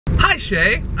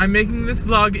Shay. I'm making this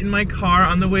vlog in my car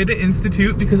on the way to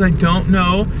Institute because I don't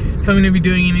know if I'm going to be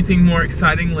doing anything more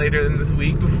exciting later in this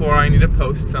week before I need to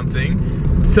post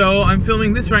something. So I'm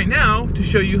filming this right now to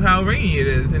show you how rainy it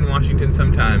is in Washington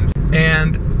sometimes.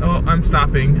 And, oh, I'm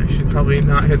stopping. I should probably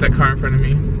not hit that car in front of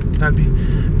me.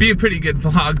 That'd be a pretty good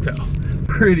vlog though.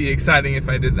 Pretty exciting if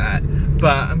I did that.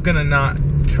 But I'm gonna not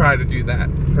try to do that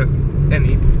for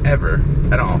ever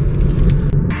at all.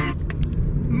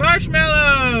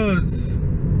 Marshmallows!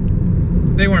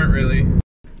 They weren't really.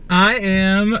 I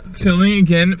am filming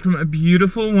again from a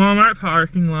beautiful Walmart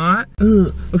parking lot.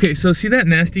 Ugh. Okay, so see that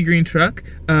nasty green truck?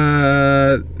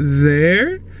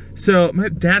 There? So my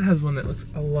dad has one that looks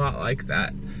a lot like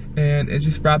that. And it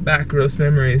just brought back gross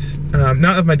memories.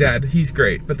 Not of my dad, he's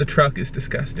great, but the truck is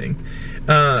disgusting.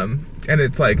 And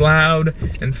it's like loud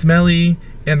and smelly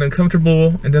and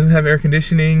uncomfortable and doesn't have air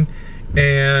conditioning.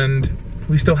 And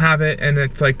we still have it, and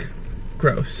it's like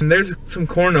gross. And there's some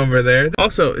corn over there.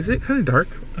 Also, is it kind of dark?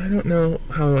 I don't know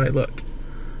how I look.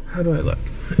 How do I look?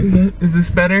 Is this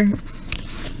better?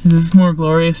 Is this more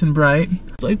glorious and bright?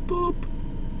 It's like boop,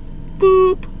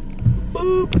 boop,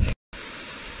 boop.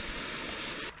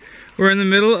 We're in the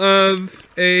middle of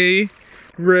a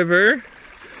river.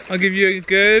 I'll give you a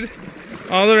good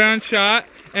all-around shot,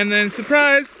 and then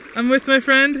surprise, I'm with my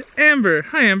friend Amber.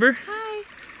 Hi, Amber. Hi.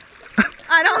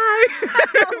 I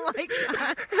don't like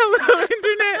that. Hello,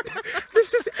 Internet.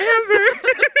 This is Amber.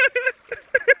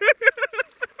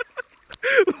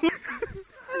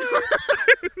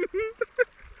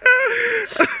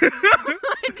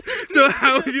 So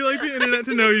how would you like the Internet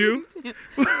to know you?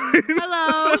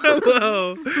 Hello.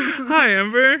 Hello. Hi,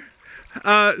 Amber.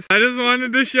 I just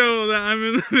wanted to show that I'm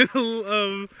in the middle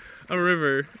of a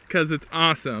river because it's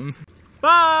awesome.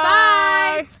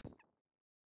 Bye. Bye.